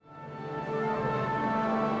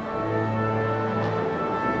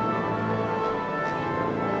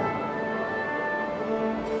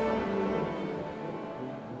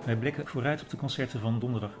Wij blikken vooruit op de concerten van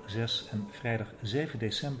donderdag 6 en vrijdag 7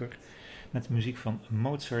 december met de muziek van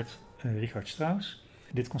Mozart, Richard Strauss.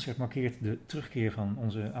 Dit concert markeert de terugkeer van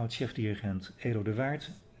onze oud-chef dirigent Edo de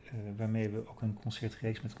Waart, waarmee we ook een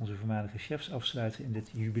concertreeks met onze voormalige chefs afsluiten in dit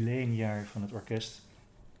jubileumjaar van het orkest.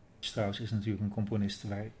 Strauss is natuurlijk een componist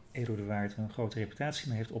waar Edo de Waart een grote reputatie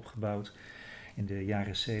mee heeft opgebouwd in de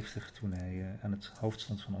jaren 70 toen hij aan het hoofd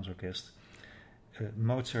stond van ons orkest.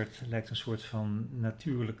 Mozart lijkt een soort van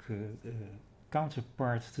natuurlijke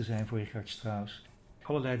counterpart te zijn voor Richard Strauss.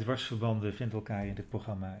 Allerlei dwarsverbanden vinden elkaar in dit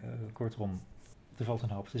programma. Kortom, er valt een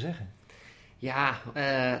hoop te zeggen. Ja,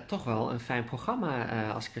 toch wel een fijn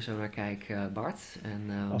programma als ik er zo naar kijk, Bart.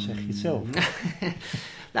 Al zeg je het zelf.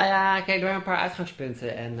 Nou ja, kijk, er waren een paar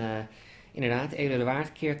uitgangspunten. En inderdaad, Edo de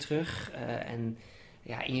Waart keert terug. En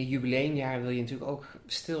ja, in je jubileumjaar wil je natuurlijk ook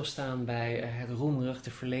stilstaan bij het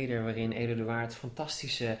roemruchte verleden, waarin Edo de Waart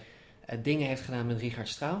fantastische dingen heeft gedaan met Richard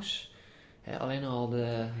Strauss. Alleen al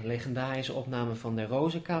de legendarische opname van de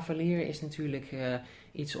Rozenkavalier is natuurlijk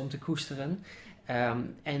iets om te koesteren.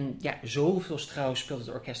 En ja, zoveel Strauss speelt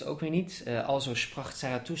het orkest ook weer niet. Alzo spracht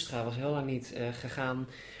Zarathustra was heel lang niet gegaan.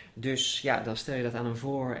 Dus ja, dan stel je dat aan hem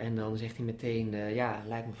voor en dan zegt hij meteen, ja,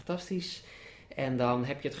 lijkt me fantastisch. En dan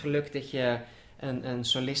heb je het geluk dat je een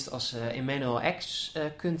solist als Emanuel Ax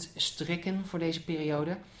kunt strikken voor deze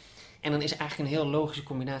periode. En dan is eigenlijk een heel logische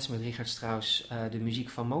combinatie met Richard Strauss de muziek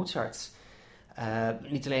van Mozart.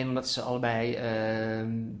 Niet alleen omdat ze allebei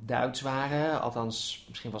Duits waren, althans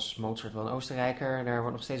misschien was Mozart wel een Oostenrijker, daar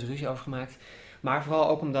wordt nog steeds ruzie over gemaakt. Maar vooral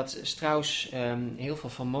ook omdat Strauss heel veel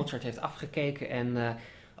van Mozart heeft afgekeken en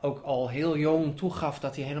ook al heel jong toegaf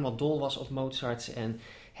dat hij helemaal dol was op Mozart. En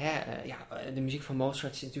de muziek van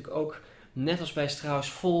Mozart is natuurlijk ook, net als bij Strauss,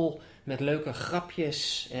 vol met leuke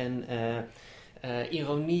grapjes en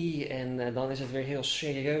ironie. En dan is het weer heel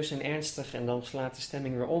serieus en ernstig en dan slaat de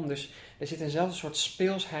stemming weer om. Dus er zit eenzelfde soort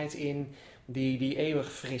speelsheid in die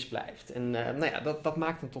eeuwig fris blijft. En dat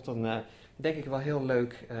maakt hem tot een, denk ik wel heel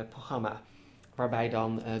leuk programma. Waarbij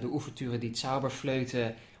dan de ouverture die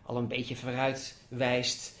Zauberfleuten al een beetje vooruit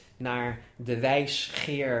wijst naar de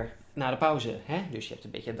wijsgeer na de pauze. Hè? Dus je hebt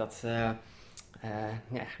een beetje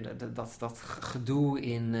dat gedoe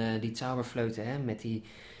in die Zauberfleuten, hè? Met die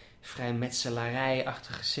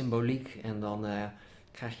vrijmetselarij-achtige symboliek. En dan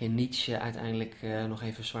krijg je Nietzsche uiteindelijk nog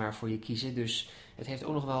even zwaar voor je kiezen. Dus het heeft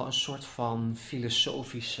ook nog wel een soort van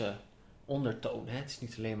filosofische ondertoon. Hè? Het is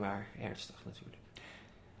niet alleen maar ernstig natuurlijk.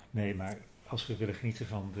 Nee, maar als we willen genieten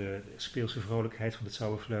van de speelse vrolijkheid van de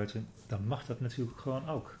Zauberfleuten, dan mag dat natuurlijk gewoon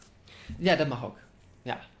ook. Ja, dat mag ook.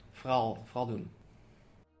 Ja, vooral doen.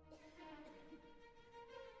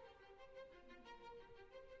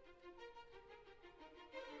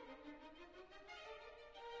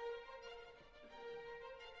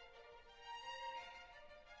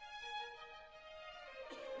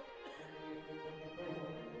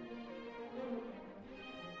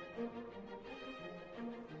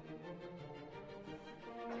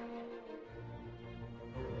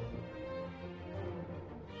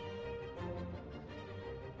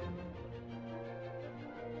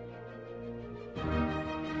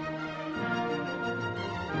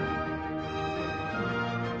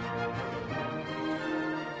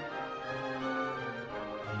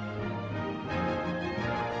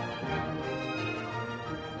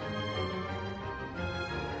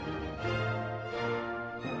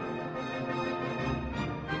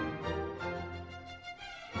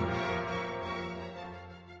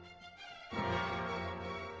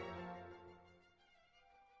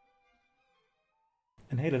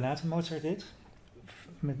 Een hele late Mozart dit.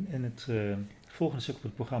 In het volgende stuk op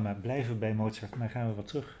het programma blijven we bij Mozart, maar gaan we wat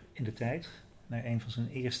terug in de tijd. Naar een van zijn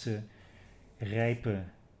eerste rijpe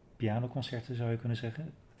pianoconcerten zou je kunnen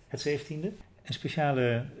zeggen. Het 17e. Een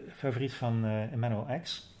speciale favoriet van Emanuel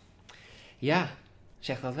Ax. Ja,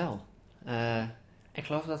 zeg dat wel. Ik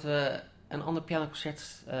geloof dat we een ander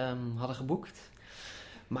pianoconcert hadden geboekt.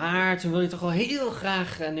 Maar toen wilde je toch wel heel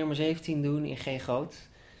graag nummer 17 doen in G groot.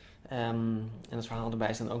 En het verhaal erbij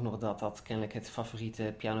is dan ook nog dat kennelijk het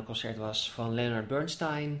favoriete pianoconcert was van Leonard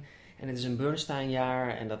Bernstein. En het is een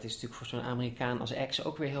Bernstein-jaar en dat is natuurlijk voor zo'n Amerikaan als Ax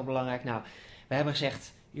ook weer heel belangrijk. Nou, we hebben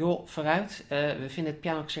gezegd, joh, vooruit. We vinden het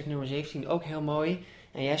pianoconcert nummer 17 ook heel mooi.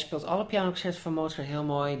 En jij speelt alle pianoconcerten van Mozart heel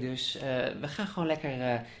mooi. Dus we gaan gewoon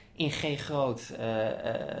lekker in G groot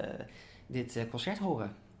dit concert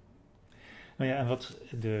horen. Nou ja, en wat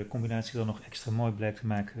de combinatie dan nog extra mooi blijkt te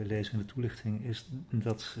maken, lezen in de toelichting, is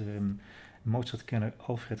dat Mozart-kenner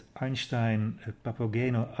Alfred Einstein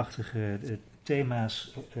Papageno-achtige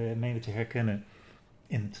thema's meende te herkennen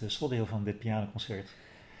in het slotdeel van dit pianoconcert.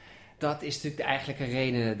 dat is natuurlijk de eigenlijke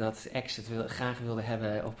reden dat Ax het graag wilde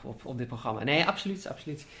hebben op dit programma. Nee, absoluut,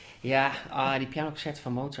 absoluut. Ja, die pianoconcerten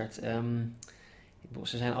van Mozart,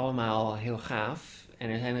 ze zijn allemaal heel gaaf. En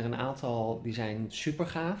er zijn er een aantal die zijn super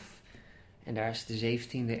gaaf. En daar is de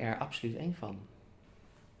 17e er absoluut één van.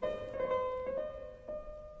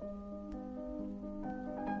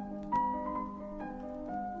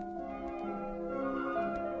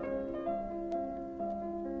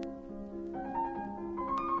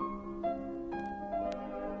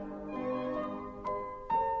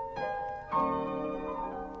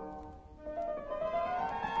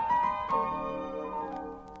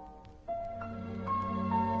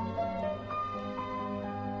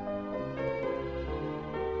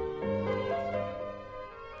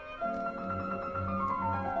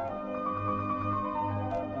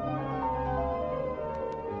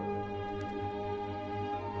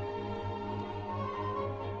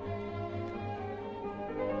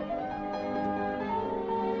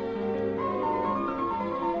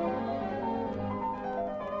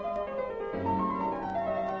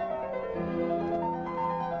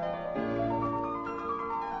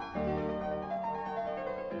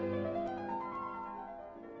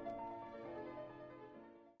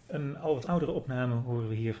 Een al wat oudere opname horen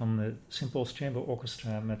we hier van de St. Paul's Chamber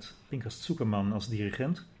Orchestra met Pinkas Zukerman als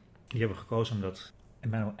dirigent. Die hebben we gekozen omdat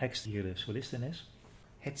Emanuel Ax hier de solistin is.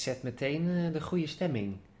 Het zet meteen de goede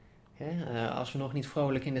stemming. Als we nog niet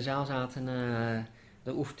vrolijk in de zaal zaten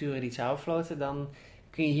de ouverture die het zou afvloten, dan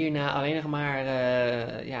kun je hierna alleen nog maar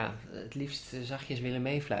het liefst zachtjes willen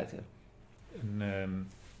meefluiten. Een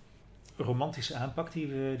romantische aanpak die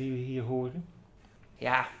we hier horen.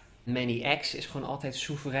 Ja, Manny Ax is gewoon altijd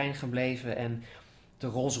soeverein gebleven en de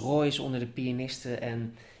Rolls Royce onder de pianisten.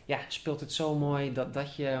 En ja, speelt het zo mooi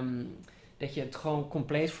dat je het gewoon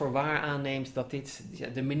compleet voor waar aanneemt dat dit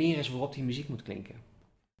de manier is waarop die muziek moet klinken.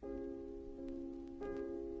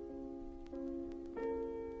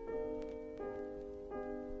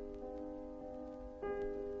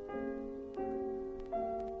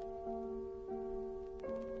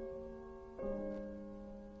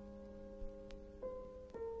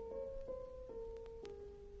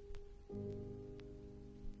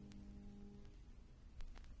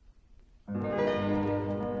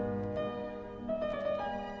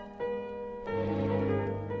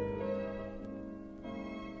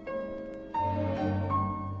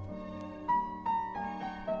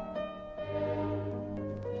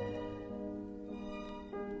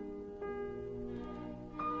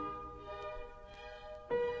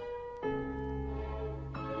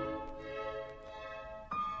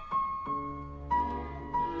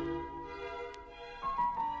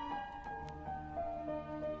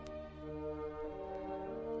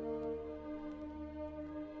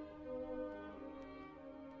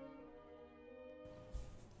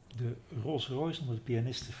 De Rolls Royce onder de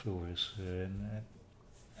pianistenvloer is een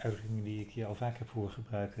uitdrukking die ik hier al vaak heb horen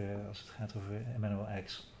gebruiken als het gaat over Emanuel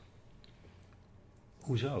Ax.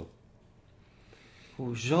 Hoezo?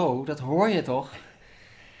 Hoezo? Dat hoor je toch?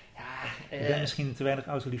 Ja, ik ben misschien te weinig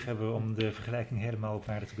autoliefhebber om de vergelijking helemaal op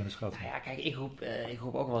waarde te kunnen schatten. Nou ja, kijk, ik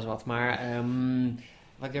roep ook wel eens wat, maar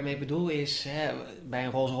wat ik daarmee bedoel is, bij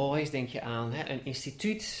een Rolls Royce denk je aan een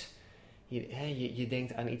instituut. Je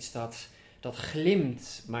denkt aan iets dat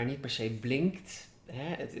glimt, maar niet per se blinkt.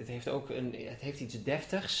 Het heeft ook het heeft iets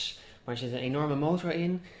deftigs, maar er zit een enorme motor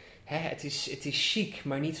in. Het is chic,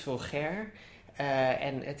 maar niet vulgair.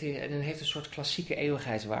 En het heeft een soort klassieke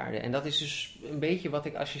eeuwigheidswaarde. En dat is dus een beetje wat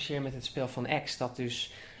ik associeer met het spel van Ax. Dat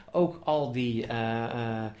dus ook al die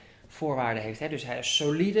voorwaarden heeft. Dus hij is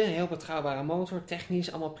solide, heel betrouwbare motor.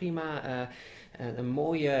 Technisch allemaal prima. Een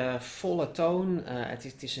mooie, volle toon.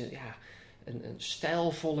 Het is een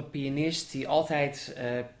stijlvolle pianist die altijd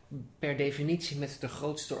per definitie met de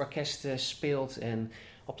grootste orkesten speelt. En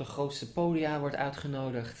op de grootste podia wordt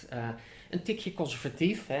uitgenodigd. Een tikje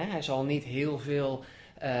conservatief. Hij zal niet heel veel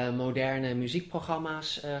moderne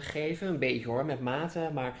muziekprogramma's geven. Een beetje hoor, met mate.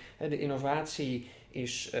 Maar de innovatie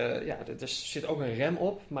is... er zit ook een rem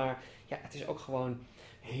op. Maar ja, het is ook gewoon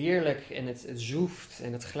heerlijk. En het zoeft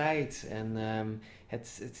en het glijdt. En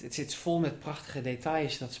het zit vol met prachtige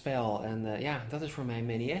details, dat spel. En dat is voor mij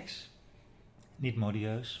Manny Ax. Niet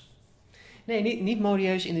modieus? Nee, niet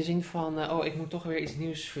modieus in de zin van... ik moet toch weer iets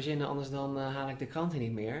nieuws verzinnen, anders dan haal ik de kranten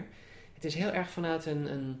niet meer. Het is heel erg vanuit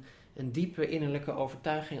een diepe innerlijke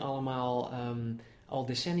overtuiging allemaal... al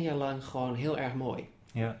decennia lang gewoon heel erg mooi.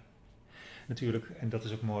 Ja, natuurlijk. En dat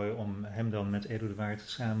is ook mooi om hem dan met Edo de Waart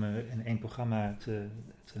samen in één programma te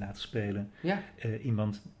laten spelen. Ja.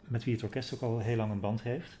 Iemand met wie het orkest ook al heel lang een band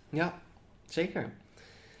heeft. Ja, zeker.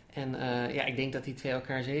 En ik denk dat die twee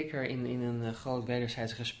elkaar zeker in een groot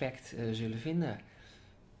wederzijds respect zullen vinden.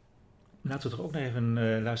 Laten we toch ook nog even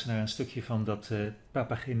luisteren naar een stukje van dat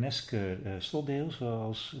Papageneske slotdeel,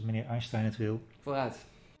 zoals meneer Einstein het wil. Vooruit.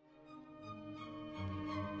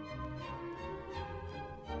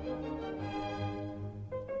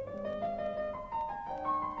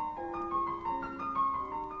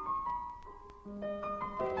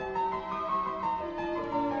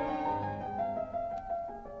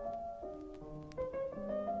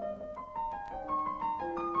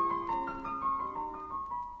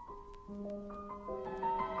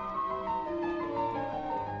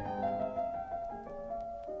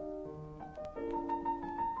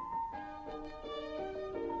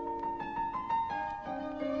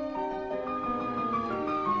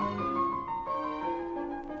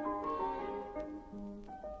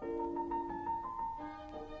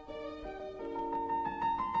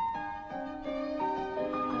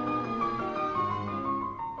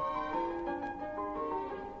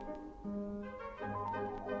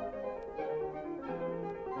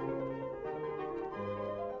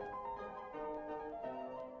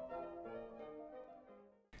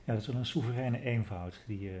 Ja, dat is wel een soevereine eenvoud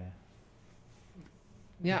die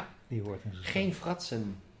hoort in zijn Geen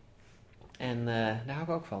fratsen. En daar hou ik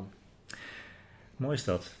ook van. Mooi is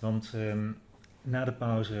dat, want na de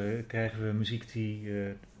pauze krijgen we muziek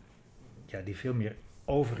die veel meer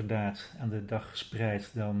overdaad aan de dag spreidt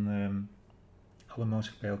dan alle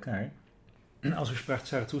Mozart bij elkaar. Als we spraken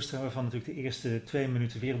Zarathustra, waarvan natuurlijk de eerste 2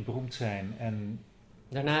 minuten wereldberoemd zijn. En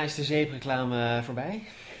daarna is de zeepreclame voorbij.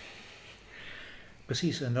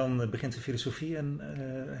 Precies, en dan begint de filosofie en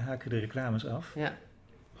haken de reclames af. Ja.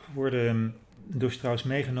 We worden door Strauss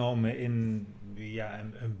meegenomen in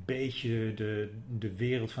een beetje de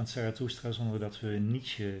wereld van Zarathustra, zonder dat we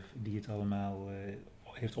Nietzsche, die het allemaal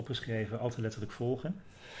heeft opgeschreven, al te letterlijk volgen.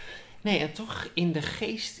 Nee, en toch in de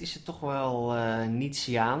geest is het toch wel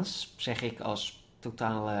Nietzscheaans, zeg ik als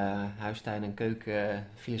totale huistuin- en keuken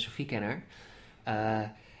filosofiekenner.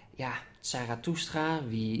 Zarathustra,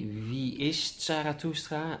 wie is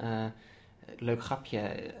Zarathustra? Leuk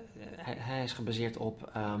grapje, hij is gebaseerd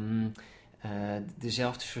op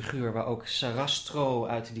dezelfde figuur waar ook Sarastro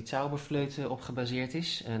uit die Zauberfleute op gebaseerd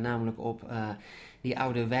is. Namelijk op die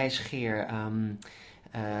oude wijsgeer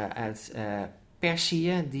uit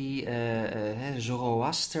Perzië, die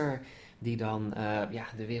Zoroaster, die dan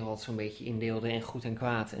de wereld zo'n beetje indeelde in goed en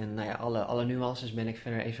kwaad. En alle nuances ben ik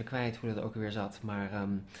verder even kwijt hoe dat ook weer zat. Maar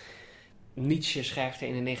Nietzsche schrijft er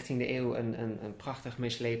in de 19e eeuw een prachtig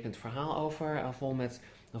meeslepend verhaal over, vol met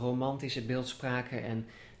romantische beeldspraken. En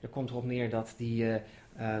er komt erop neer dat die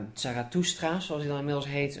Zarathustra, zoals hij dan inmiddels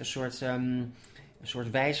heet, een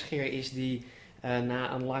soort wijsgeer is die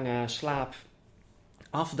na een lange slaap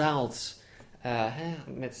afdaalt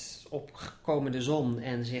met opkomende zon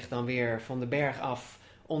en zich dan weer van de berg af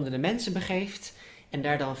onder de mensen begeeft. En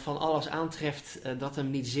daar dan van alles aantreft dat hem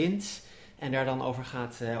niet zint. En daar dan over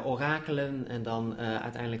gaat orakelen en dan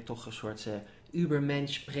uiteindelijk toch een soort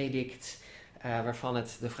ubermensch predikt. Waarvan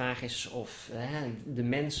het de vraag is of de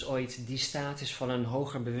mens ooit die status van een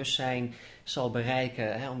hoger bewustzijn zal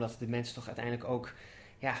bereiken. Omdat de mens toch uiteindelijk ook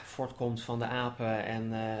voortkomt van de apen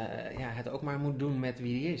en het ook maar moet doen met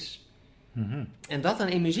wie hij is. Mm-hmm. En dat dan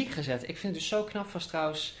in muziek gezet. Ik vind het dus zo knap van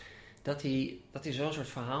Strauss dat hij zo'n soort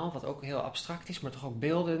verhaal, wat ook heel abstract is, maar toch ook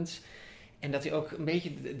beeldend. En dat hij ook een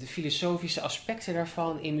beetje de filosofische aspecten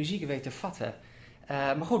daarvan in muziek weet te vatten.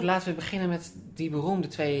 Maar goed, laten we beginnen met die beroemde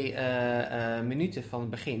 2 minuten van het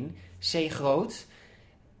begin. C groot.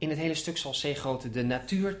 In het hele stuk zal C groot de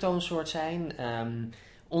natuurtoonsoort zijn.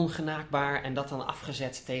 Ongenaakbaar. En dat dan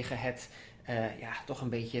afgezet tegen het toch een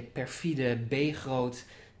beetje perfide B groot,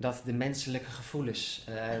 dat de menselijke gevoelens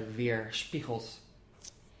weer spiegelt.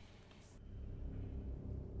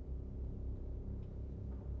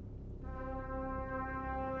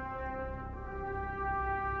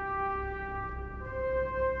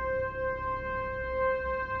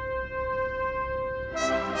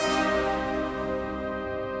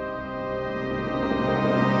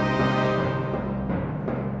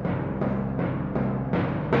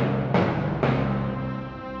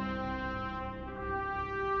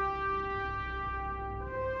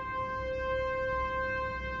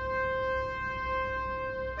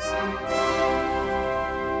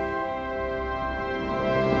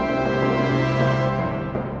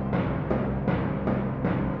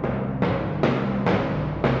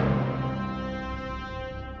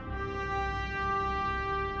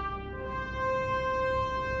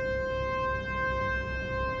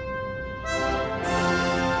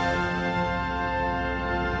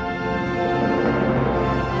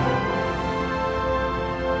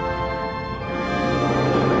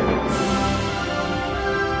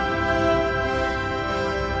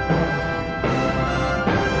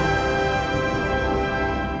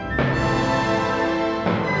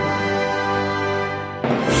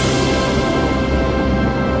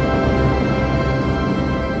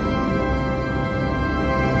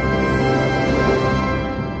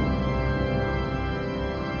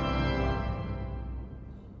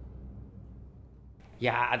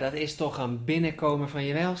 Ja, dat is toch een binnenkomen van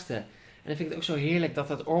je welste. En dan vind ik het ook zo heerlijk dat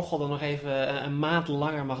het orgel dan nog even een maand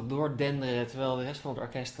langer mag doordenderen, terwijl de rest van het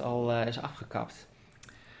orkest al is afgekapt.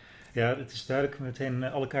 Ja, het is duidelijk meteen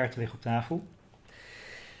alle kaarten liggen op tafel.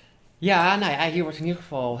 Ja, nou ja, hier wordt in ieder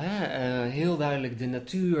geval heel duidelijk de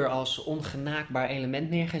natuur als ongenaakbaar element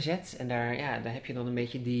neergezet. En daar heb je dan een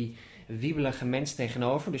beetje die wiebelige mens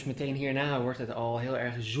tegenover. Dus meteen hierna wordt het al heel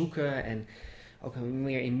erg zoeken en ook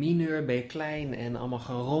meer in mineur, B klein en allemaal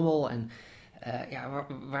gerommel. En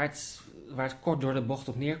waar het kort door de bocht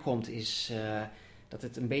op neerkomt is dat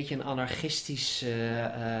het een beetje een anarchistisch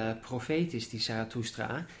profeet is, die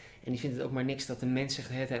Zarathustra. En die vindt het ook maar niks dat de mens zich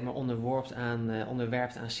de hele tijd maar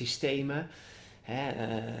onderwerpt aan systemen.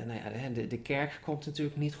 De kerk komt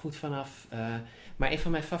natuurlijk niet goed vanaf. Maar een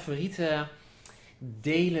van mijn favoriete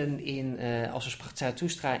delen in als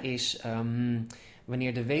Zarathustra is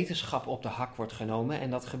wanneer de wetenschap op de hak wordt genomen. En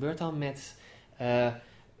dat gebeurt dan met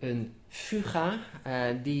een fuga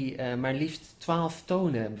die maar liefst 12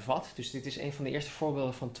 tonen bevat. Dus dit is een van de eerste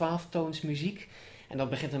voorbeelden van 12-toonsmuziek. En dat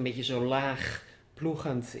begint een beetje zo laag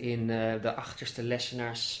ploegend in de achterste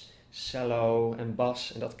lessenaars, cello en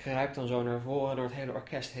bas. En dat kruipt dan zo naar voren door het hele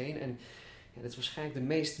orkest heen. En dit is waarschijnlijk de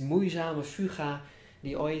meest moeizame fuga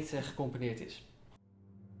die ooit gecomponeerd is.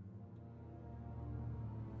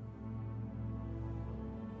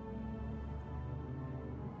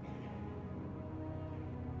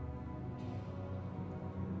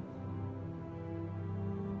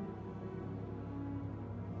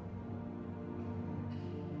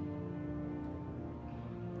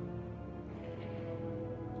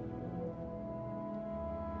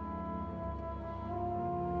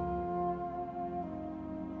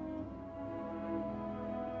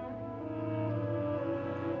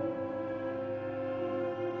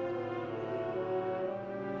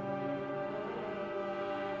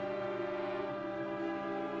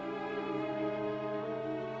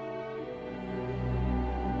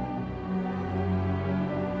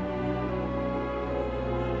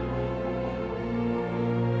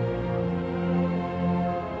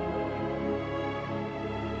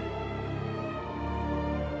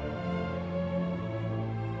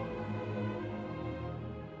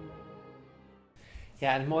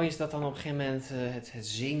 Ja, en het mooie is dat dan op een gegeven moment het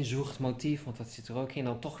zeenzoegtmotief, want dat zit er ook in,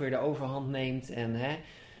 dan toch weer de overhand neemt. En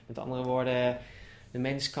met andere woorden, de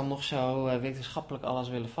mens kan nog zo wetenschappelijk alles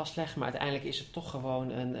willen vastleggen, maar uiteindelijk is het toch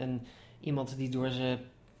gewoon iemand die door zijn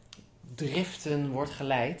driften wordt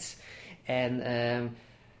geleid. En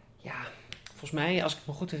volgens mij, als ik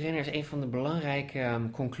me goed herinner, is een van de belangrijke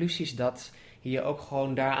conclusies dat je je ook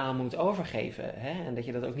gewoon daaraan moet overgeven. Hè? En dat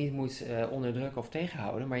je dat ook niet moet onderdrukken of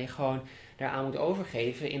tegenhouden, maar je gewoon daaraan moet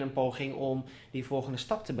overgeven in een poging om die volgende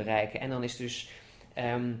stap te bereiken. En dan is dus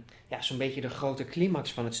zo'n beetje de grote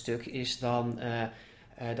climax van het stuk is dan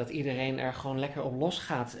dat iedereen er gewoon lekker op los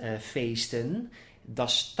gaat feesten.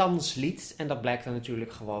 Das Stanslied. En dat blijkt dan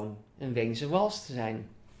natuurlijk gewoon een Weense wals te zijn.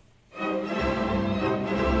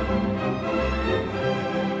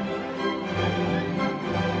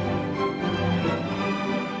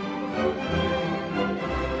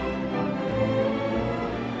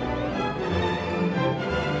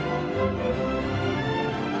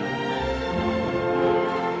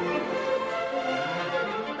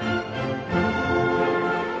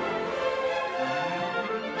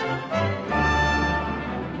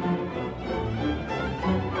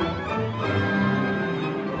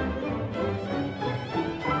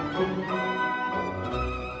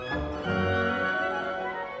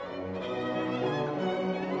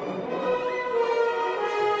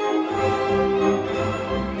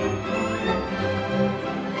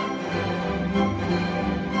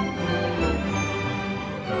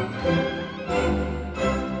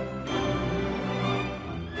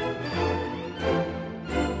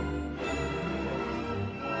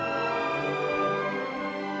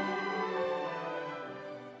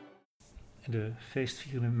 De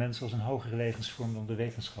feestvierende mens als een hogere levensvorm dan de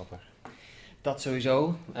wetenschapper. Dat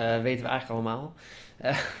sowieso, weten we eigenlijk allemaal.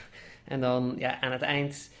 En dan aan het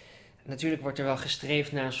eind, natuurlijk wordt er wel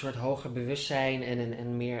gestreefd naar een soort hoger bewustzijn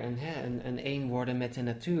en meer een één worden met de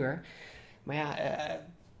natuur. Maar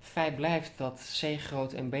feit blijft dat C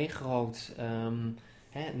groot en B groot,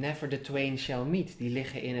 never the twain shall meet, die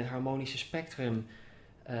liggen in het harmonische spectrum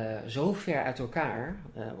zo ver uit elkaar,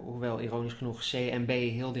 hoewel ironisch genoeg C en B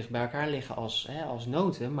heel dicht bij elkaar liggen als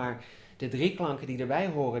noten, maar de drieklanken die erbij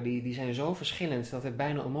horen, die zijn zo verschillend dat het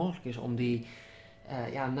bijna onmogelijk is om die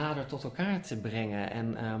nader tot elkaar te brengen.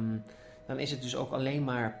 En dan is het dus ook alleen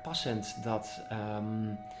maar passend dat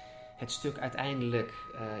het stuk uiteindelijk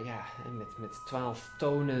met 12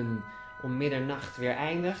 tonen om middernacht weer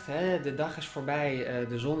eindigt. Hè. De dag is voorbij,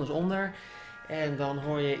 de zon is onder. En dan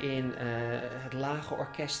hoor je in het lage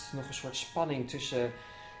orkest nog een soort spanning tussen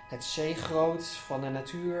het C-groot van de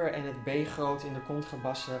natuur en het B-groot in de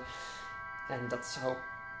contrabassen. En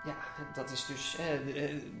dat is dus...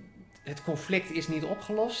 het conflict is niet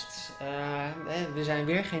opgelost. We zijn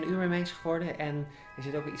weer geen uurmens geworden. En er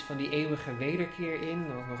zit ook iets van die eeuwige wederkeer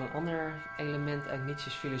in. Wat nog een ander element uit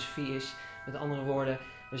Nietzsche's filosofie is. Met andere woorden,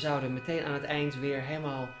 we zouden meteen aan het eind weer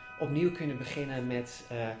helemaal opnieuw kunnen beginnen met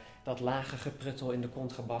dat lage gepruttel in de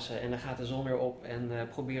contrabassen. En dan gaat de zon weer op en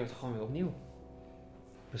proberen we het gewoon weer opnieuw.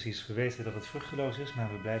 Precies, we weten dat het vruchteloos is,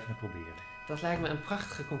 maar we blijven het proberen. Dat lijkt me een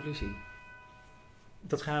prachtige conclusie.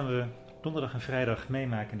 Dat gaan we donderdag en vrijdag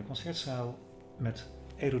meemaken in de concertzaal met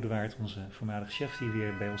Edo de Waart, onze voormalige chef, die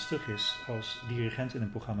weer bij ons terug is als dirigent in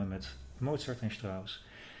een programma met Mozart en Strauss.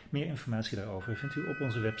 Meer informatie daarover vindt u op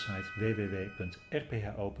onze website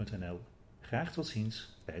www.rpho.nl. Graag tot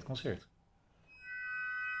ziens bij het concert.